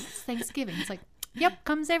 Oh, it's Thanksgiving. It's like, yep,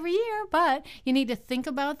 comes every year. But you need to think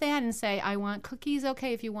about that and say, I want cookies.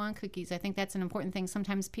 Okay, if you want cookies. I think that's an important thing.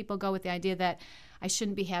 Sometimes people go with the idea that I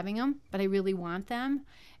shouldn't be having them, but I really want them.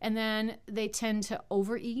 And then they tend to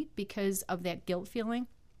overeat because of that guilt feeling.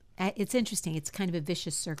 It's interesting. It's kind of a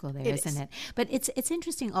vicious circle there, isn't it? But it's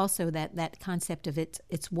interesting also that concept of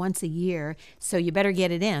it's once a year, so you better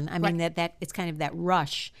get it in. I mean, that it's kind of that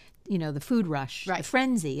rush, the food rush, the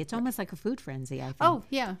frenzy. It's almost like a food frenzy, I think. Oh,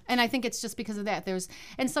 yeah. And I think it's just because of that.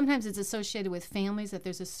 And sometimes it's associated with families that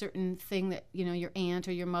there's a certain thing that, your aunt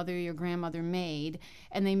or your mother or your grandmother made,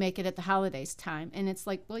 and they make it at the holidays time. And it's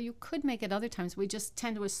like, well, you could make it other times. We just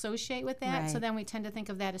tend to associate with that. Right. So then we tend to think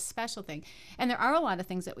of that as special thing. And there are a lot of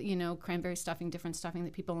things that, cranberry stuffing, different stuffing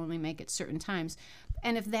that people only make at certain times.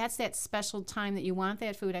 And if that's that special time that you want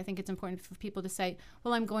that food, I think it's important for people to say,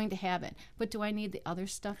 well, I'm going to have it. But do I need the other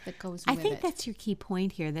stuff that goes with it? I think that's your key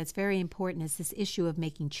point here. That's very important, is this issue of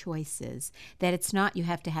making choices. That it's not you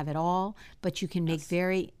have to have it all, but you can make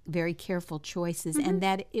very, very careful choices, and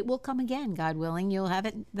that it will come again, God willing. You'll have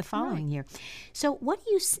it the following year. So what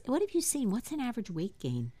have you seen? What's an average weight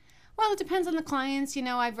gain? Well, it depends on the clients.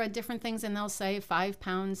 I've read different things, and they'll say 5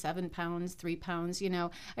 pounds, 7 pounds, 3 pounds.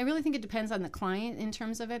 I really think it depends on the client in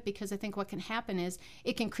terms of it, because I think what can happen is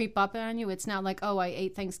it can creep up on you. It's not like, oh, I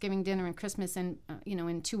ate Thanksgiving dinner and Christmas, and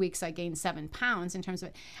in 2 weeks I gained 7 pounds in terms of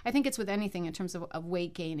it. I think it's with anything in terms of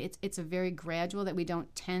weight gain. It's a very gradual that we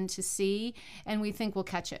don't tend to see, and we think we'll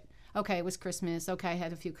catch it. Okay, it was Christmas. Okay, I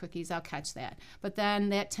had a few cookies. I'll catch that. But then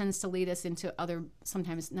that tends to lead us into other,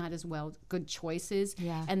 sometimes not as well, good choices.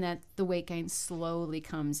 Yeah. And that the weight gain slowly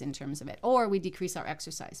comes in terms of it. Or we decrease our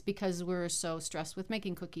exercise because we're so stressed with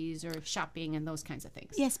making cookies or shopping and those kinds of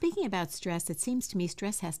things. Yeah, speaking about stress, it seems to me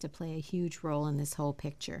stress has to play a huge role in this whole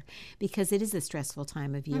picture, because it is a stressful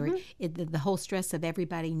time of year. The whole stress of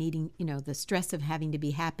everybody needing, the stress of having to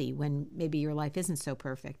be happy when maybe your life isn't so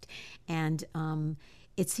perfect. And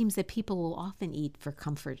it seems that people will often eat for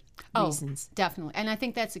comfort reasons. Definitely. And I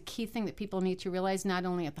think that's a key thing that people need to realize, not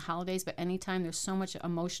only at the holidays, but anytime there's so much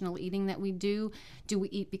emotional eating that we do. Do we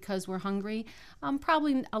eat because we're hungry?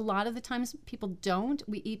 Probably a lot of the times people don't.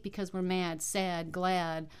 We eat because we're mad, sad,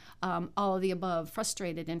 glad, all of the above,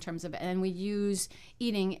 frustrated in terms of it. And we use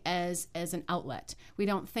eating as an outlet. We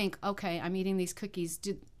don't think, okay, I'm eating these cookies.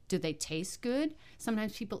 Do they taste good?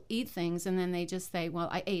 Sometimes people eat things and then they just say, well,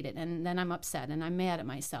 I ate it, and then I'm upset and I'm mad at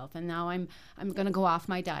myself, and now I'm going to go off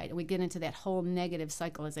my diet. And we get into that whole negative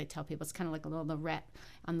cycle, as I tell people. It's kind of like the rat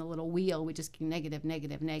on the little wheel. We just get negative,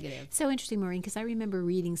 negative, negative. So interesting, Maureen, because I remember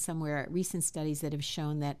reading somewhere recent studies that have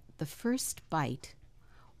shown that the first bite,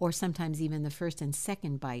 or sometimes even the first and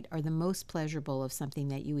second bite, are the most pleasurable of something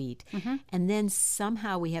that you eat. And then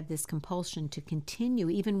somehow we have this compulsion to continue,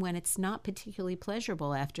 even when it's not particularly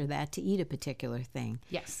pleasurable after that, to eat a particular thing.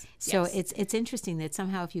 Yes. So it's interesting that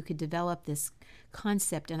somehow if you could develop this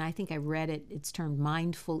concept, and I think I read it, it's termed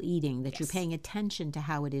mindful eating, that you're paying attention to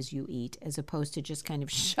how it is you eat as opposed to just kind of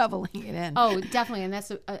shoveling it in. Oh, definitely. And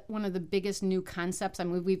that's one of the biggest new concepts. I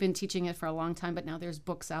mean, we've been teaching it for a long time, but now there's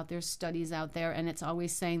books out there, studies out there, and it's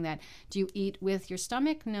always saying that, do you eat with your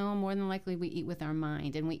stomach? No, more than likely we eat with our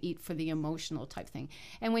mind, and we eat for the emotional type thing.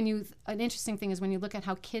 And an interesting thing is when you look at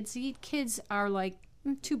how kids eat, kids are like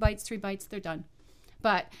 2 bites, 3 bites, they're done.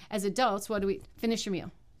 But as adults, what do we finish your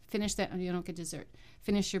meal? finish that, or you don't get dessert,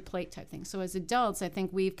 finish your plate type thing. So as adults, I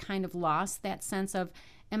think we've kind of lost that sense of,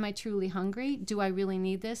 am I truly hungry? Do I really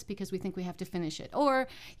need this? Because we think we have to finish it. Or,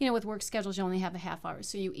 with work schedules, you only have a half hour,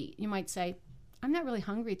 so you eat. You might say, I'm not really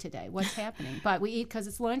hungry today. What's happening? But we eat because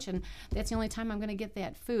it's lunch, and that's the only time I'm going to get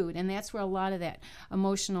that food. And that's where a lot of that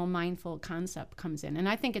emotional, mindful concept comes in. And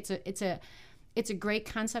I think it's a great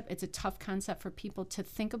concept. It's a tough concept for people to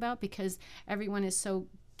think about because everyone is so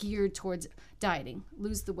geared towards dieting,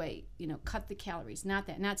 lose the weight, cut the calories.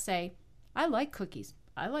 Not say, I like cookies.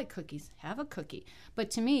 Have a cookie. But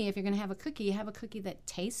to me, if you're going to have a cookie, you have a cookie that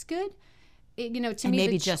tastes good. To and me,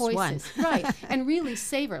 maybe the just choices, one. right, and really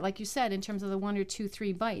savor, like you said, in terms of the 1 or 2,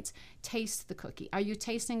 3 bites. Taste the cookie. Are you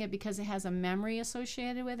tasting it because it has a memory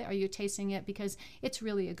associated with it? Are you tasting it because it's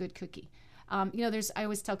really a good cookie? I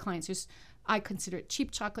always tell clients, I consider it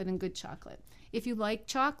cheap chocolate and good chocolate. If you like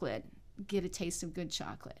chocolate, get a taste of good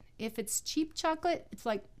chocolate. If it's cheap chocolate, it's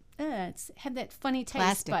like, it's had that funny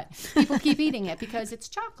taste, Plastic. but people keep eating it because it's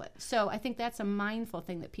chocolate. So I think that's a mindful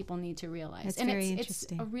thing that people need to realize. That's and very it's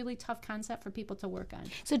interesting. a really tough concept for people to work on.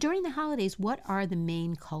 So during the holidays, what are the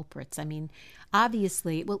main culprits? I mean,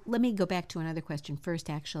 obviously, well, let me go back to another question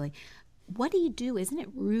first, actually. What do you do? Isn't it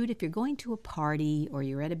rude if you're going to a party or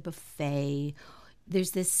you're at a buffet?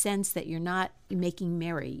 There's this sense that you're not making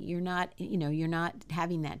merry. You're not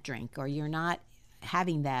having that drink, or you're not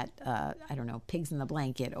having that, pigs in the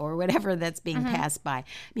blanket or whatever that's being passed by. I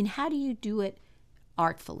mean, how do you do it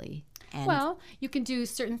artfully? Well, you can do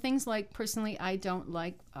certain things like, personally, I don't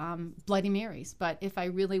like Bloody Marys, but if I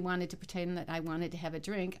really wanted to pretend that I wanted to have a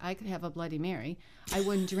drink, I could have a Bloody Mary. I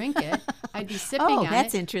wouldn't drink it. I'd be sipping on it. Oh,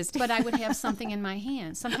 that's interesting. But I would have something in my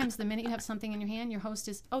hand. Sometimes the minute you have something in your hand, your host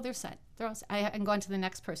is, they're set. They're all set. I can go on to the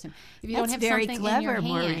next person. If you don't have very something clever, in your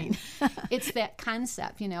Maureen. hand, it's that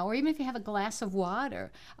concept, or even if you have a glass of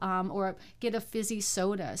water, or get a fizzy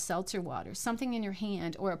soda, seltzer water, something in your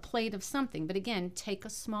hand, or a plate of something. But again, take a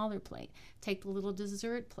smaller plate. Take the little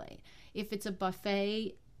dessert plate. If it's a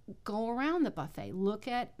buffet, go around the buffet.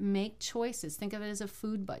 Make choices. Think of it as a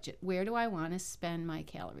food budget. Where do I want to spend my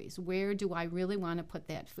calories? Where do I really want to put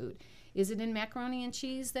that food? Is it in macaroni and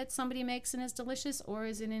cheese that somebody makes and is delicious, or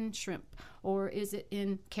is it in shrimp, or is it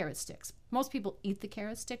in carrot sticks? Most people eat the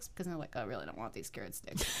carrot sticks because they're like, I really don't want these carrot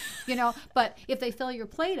sticks, But if they fill your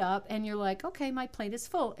plate up and you're like, okay, my plate is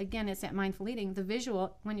full. Again, it's that mindful eating. The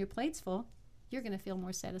visual, when your plate's full, you're going to feel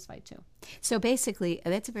more satisfied too. So basically,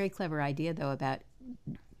 that's a very clever idea, though, about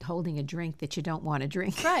holding a drink that you don't want to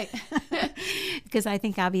drink. Right. Because I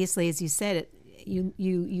think, obviously, as you said,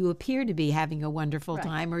 you appear to be having a wonderful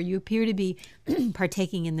time, or you appear to be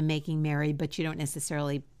partaking in the making merry, but you don't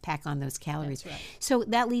necessarily pack on those calories. That's right. So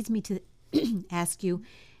that leads me to ask you,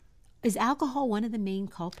 is alcohol one of the main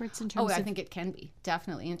culprits in terms of... I think it can be,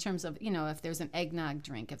 definitely. In terms of, if there's an eggnog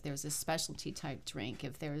drink, if there's a specialty type drink,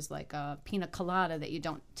 if there's like a pina colada that you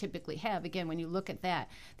don't typically have. Again, when you look at that,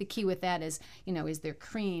 the key with that is, is there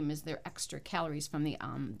cream? Is there extra calories from the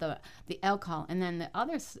alcohol? And then the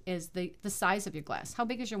other is the size of your glass. How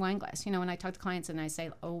big is your wine glass? When I talk to clients and I say,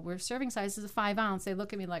 we're serving size is a 5 ounce, they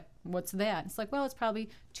look at me like, what's that? It's like, well, it's probably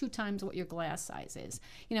 2 times what your glass size is.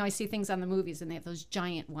 I see things on the movies and they have those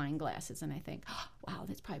giant wine glasses, and I think, wow,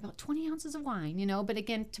 that's probably about 20 ounces of wine, but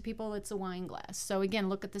again, to people, it's a wine glass. So again,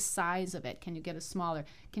 look at the size of it. Can you get a smaller?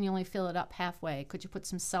 Can you only fill it up halfway? Could you put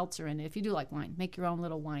some seltzer in it? If you do like wine, make your own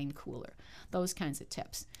little wine cooler. Those kinds of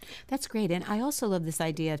tips. That's great. And I also love this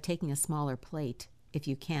idea of taking a smaller plate if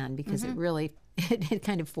you can, because it really it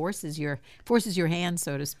kind of forces your hand,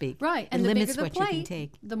 so to speak. Right. And the limits bigger the what plate, you can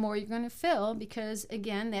take. the more you're going to fill, because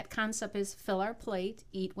again, that concept is fill our plate,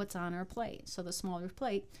 eat what's on our plate. So the smaller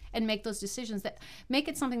plate, and make those decisions that make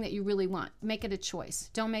it something that you really want. Make it a choice.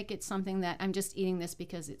 Don't make it something that I'm just eating this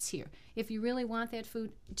because it's here. If you really want that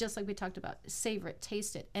food, just like we talked about, savor it,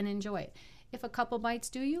 taste it, and enjoy it. If a couple bites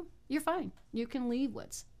do you're fine. You can leave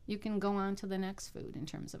you can go on to the next food in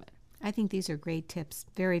terms of it. I think these are great tips.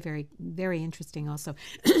 Very, very, very interesting also.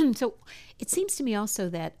 So it seems to me also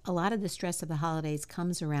that a lot of the stress of the holidays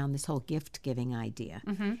comes around this whole gift-giving idea.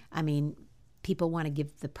 I mean, people want to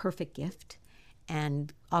give the perfect gift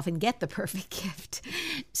and often get the perfect gift.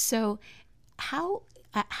 So how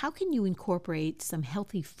can you incorporate some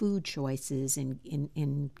healthy food choices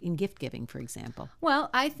in gift giving, for example? Well,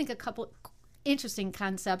 I think a couple interesting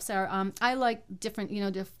concepts are, I like different,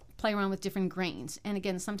 play around with different grains. And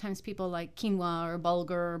again, sometimes people like quinoa or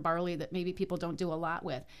bulgur or barley that maybe people don't do a lot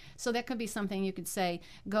with. So that could be something you could say,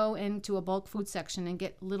 go into a bulk food section and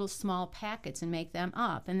get little small packets and make them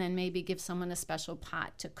up, and then maybe give someone a special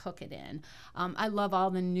pot to cook it in. I love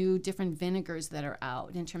all the new different vinegars that are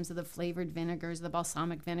out in terms of the flavored vinegars, the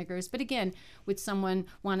balsamic vinegars. But again, would someone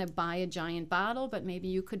want to buy a giant bottle? But maybe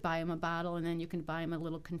you could buy them a bottle, and then you can buy them a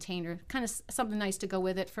little container, kind of something nice to go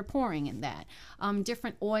with it for pouring in that.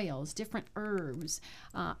 Different oils, different herbs.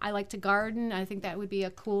 I like to garden. I think that would be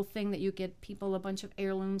a cool thing, that you get people a bunch of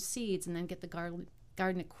heirloom seeds and then get the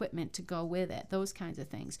garden equipment to go with it, those kinds of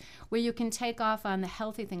things, where you can take off on the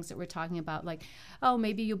healthy things that we're talking about, like, oh,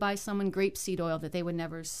 maybe you buy someone grapeseed oil that they would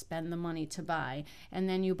never spend the money to buy, and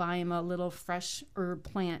then you buy them a little fresh herb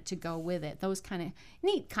plant to go with it, those kind of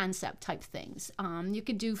neat concept type things. You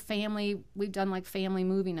could do family, we've done like family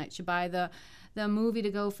movie nights. You buy the movie to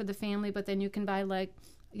go for the family, but then you can buy like,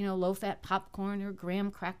 low-fat popcorn or graham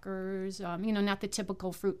crackers, not the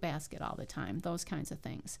typical fruit basket all the time, those kinds of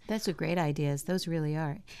things. Those are great ideas. Those really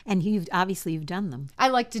are. And you've done them. I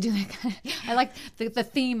like to do that. I like the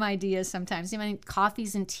theme ideas sometimes.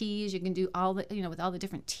 Coffees and teas, you can do all the, with all the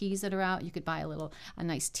different teas that are out. You could buy a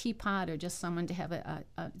nice teapot, or just someone to have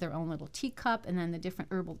their own little teacup, and then the different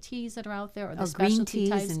herbal teas that are out there, or the green specialty teas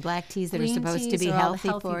types. and black teas that are Green supposed to teas be are all the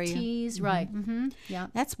healthy for you. Teas, mm-hmm. Right. Mm-hmm. Yeah.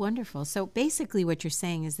 That's wonderful. So basically what you're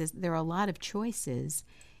saying is there are a lot of choices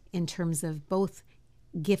in terms of both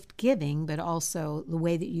gift giving, but also the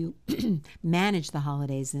way that you manage the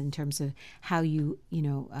holidays in terms of how you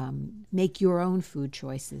make your own food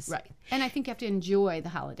choices. Right. And I think you have to enjoy the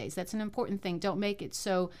holidays. That's an important thing. Don't make it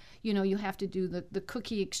so, you have to do the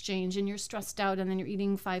cookie exchange and you're stressed out and then you're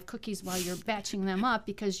eating 5 cookies while you're batching them up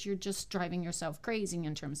because you're just driving yourself crazy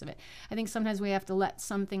in terms of it. I think sometimes we have to let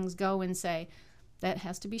some things go and say, that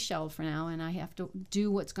has to be shelved for now, and I have to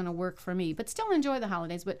do what's going to work for me. But still enjoy the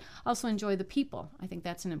holidays, but also enjoy the people. I think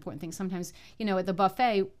that's an important thing. Sometimes, at the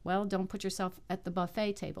buffet, well, don't put yourself at the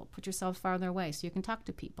buffet table. Put yourself farther away so you can talk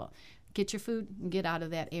to people. Get your food and get out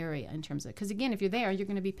of that area in terms of, because again, if you're there, you're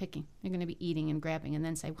going to be picking. You're going to be eating and grabbing and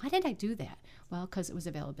then say, why did I do that? Well, because it was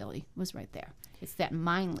availability. It was right there. It's that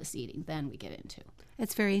mindless eating then we get into.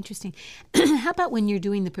 That's very interesting. How about when you're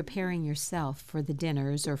doing the preparing yourself for the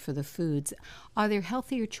dinners or for the foods? Are there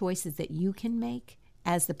healthier choices that you can make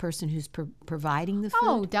as the person who's providing the food?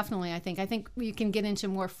 Oh, definitely. I think we can get into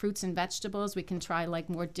more fruits and vegetables. We can try like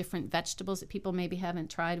more different vegetables that people maybe haven't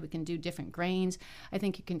tried. We can do different grains. I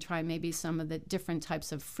think you can try maybe some of the different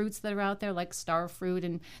types of fruits that are out there, like star fruit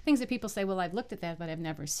and things that people say, well, I've looked at that, but I've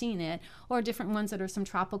never seen it. Or different ones that are some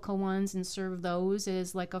tropical ones, and serve those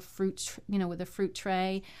as like a fruit, with a fruit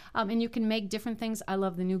tray. And you can make different things. I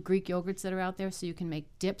love the new Greek yogurts that are out there. So you can make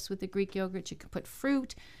dips with the Greek yogurt. You can put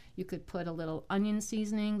fruit. You could put a little onion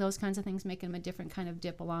seasoning, those kinds of things, making them a different kind of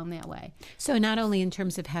dip along that way. So not only in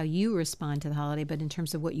terms of how you respond to the holiday, but in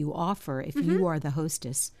terms of what you offer, if you are the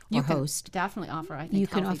hostess or host. Definitely offer, I think, you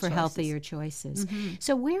can offer choices. healthier choices. Mm-hmm.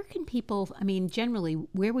 So where can people, generally,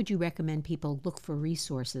 where would you recommend people look for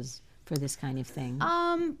resources for this kind of thing?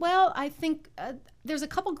 Well, I think there's a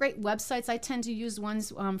couple great websites. I tend to use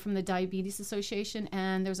ones from the Diabetes Association,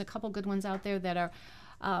 and there's a couple good ones out there that are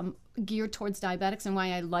geared towards diabetics. And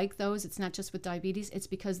why I like those, it's not just with diabetes, it's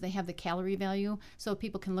because they have the calorie value, so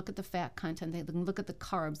people can look at the fat content, they can look at the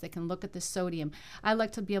carbs, they can look at the sodium. I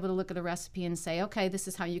like to be able to look at a recipe and say, okay, this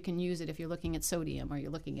is how you can use it if you're looking at sodium or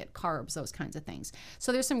you're looking at carbs, those kinds of things.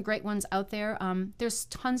 So there's some great ones out there. There's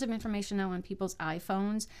tons of information now on people's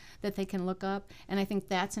iPhones that they can look up, and I think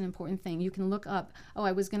that's an important thing. You can look up,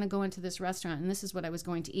 I was going to go into this restaurant and this is what I was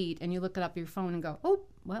going to eat, and you look it up your phone and go, oh,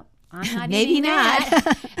 well, I'm not maybe eating not.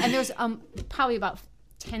 that. And there's probably about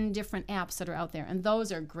 10 different apps that are out there, and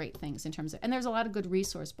those are great things in terms of, and there's a lot of good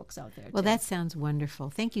resource books out there Well, too. that sounds wonderful.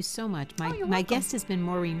 Thank you so much. You're My welcome. guest has been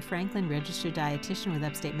Maureen Franklin, registered dietitian with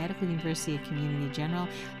Upstate Medical University at Community General.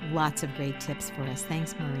 Lots of great tips for us.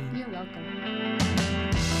 Thanks, Maureen. You're welcome.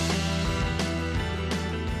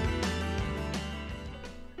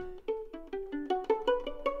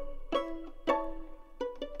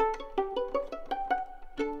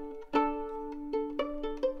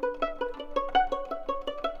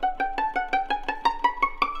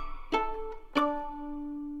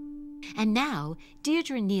 And now,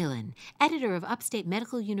 Deirdre Nealon, editor of Upstate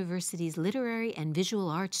Medical University's literary and visual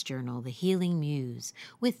arts journal, The Healing Muse,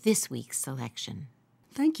 with this week's selection.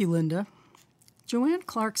 Thank you, Linda. Joanne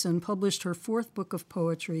Clarkson published her 4th book of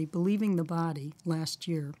poetry, Believing the Body, last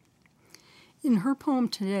year. In her poem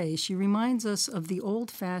today, she reminds us of the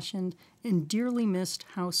old-fashioned and dearly missed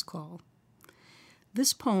house call.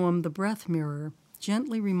 This poem, The Breath Mirror,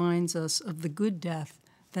 gently reminds us of the good death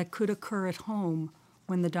that could occur at home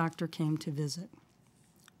when the doctor came to visit.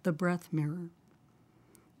 The breath mirror.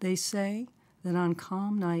 They say that on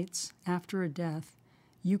calm nights after a death,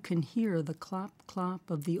 you can hear the clop-clop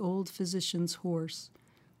of the old physician's horse,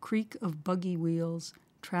 creak of buggy wheels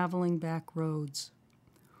traveling back roads.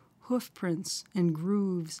 Hoofprints and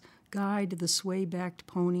grooves guide the sway-backed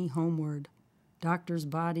pony homeward, doctor's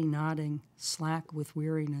body nodding, slack with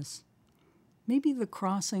weariness. Maybe the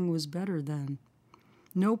crossing was better then.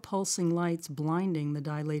 No pulsing lights blinding the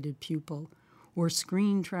dilated pupil, or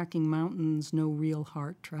screen tracking mountains no real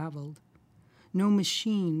heart traveled. No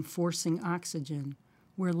machine forcing oxygen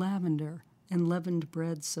where lavender and leavened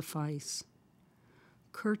bread suffice.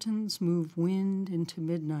 Curtains move wind into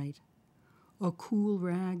midnight. A cool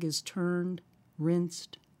rag is turned,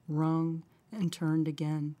 rinsed, wrung, and turned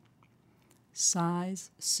again.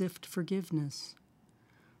 Sighs sift forgiveness.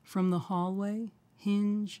 From the hallway,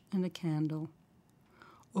 hinge and a candle.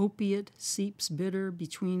 Opiate seeps bitter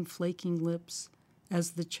between flaking lips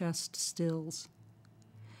as the chest stills.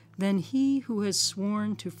 Then he who has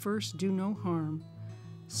sworn to first do no harm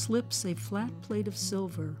slips a flat plate of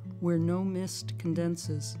silver where no mist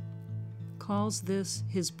condenses, calls this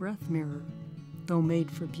his breath mirror, though made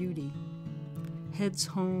for beauty, heads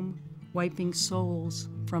home, wiping souls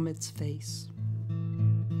from its face.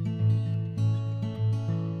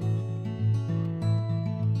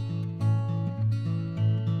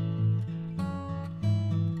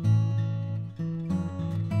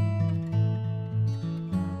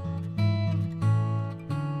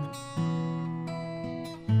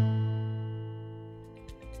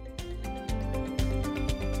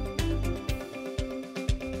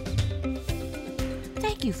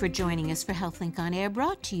 Thank you for joining us for HealthLink on Air,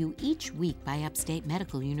 brought to you each week by Upstate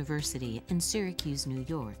Medical University in Syracuse, New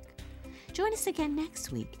York. Join us again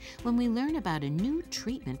next week when we learn about a new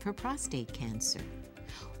treatment for prostate cancer,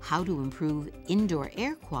 how to improve indoor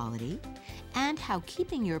air quality, and how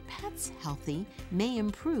keeping your pets healthy may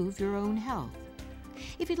improve your own health.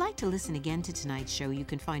 If you'd like to listen again to tonight's show, you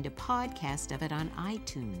can find a podcast of it on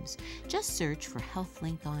iTunes. Just search for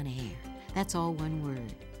HealthLink on Air. That's all one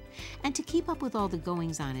word. And to keep up with all the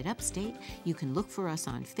goings-on at Upstate, you can look for us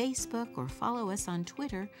on Facebook or follow us on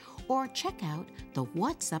Twitter, or check out the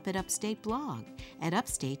What's Up at Upstate blog at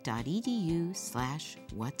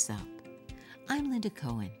upstate.edu/what'sup. I'm Linda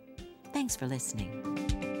Cohen. Thanks for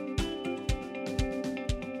listening.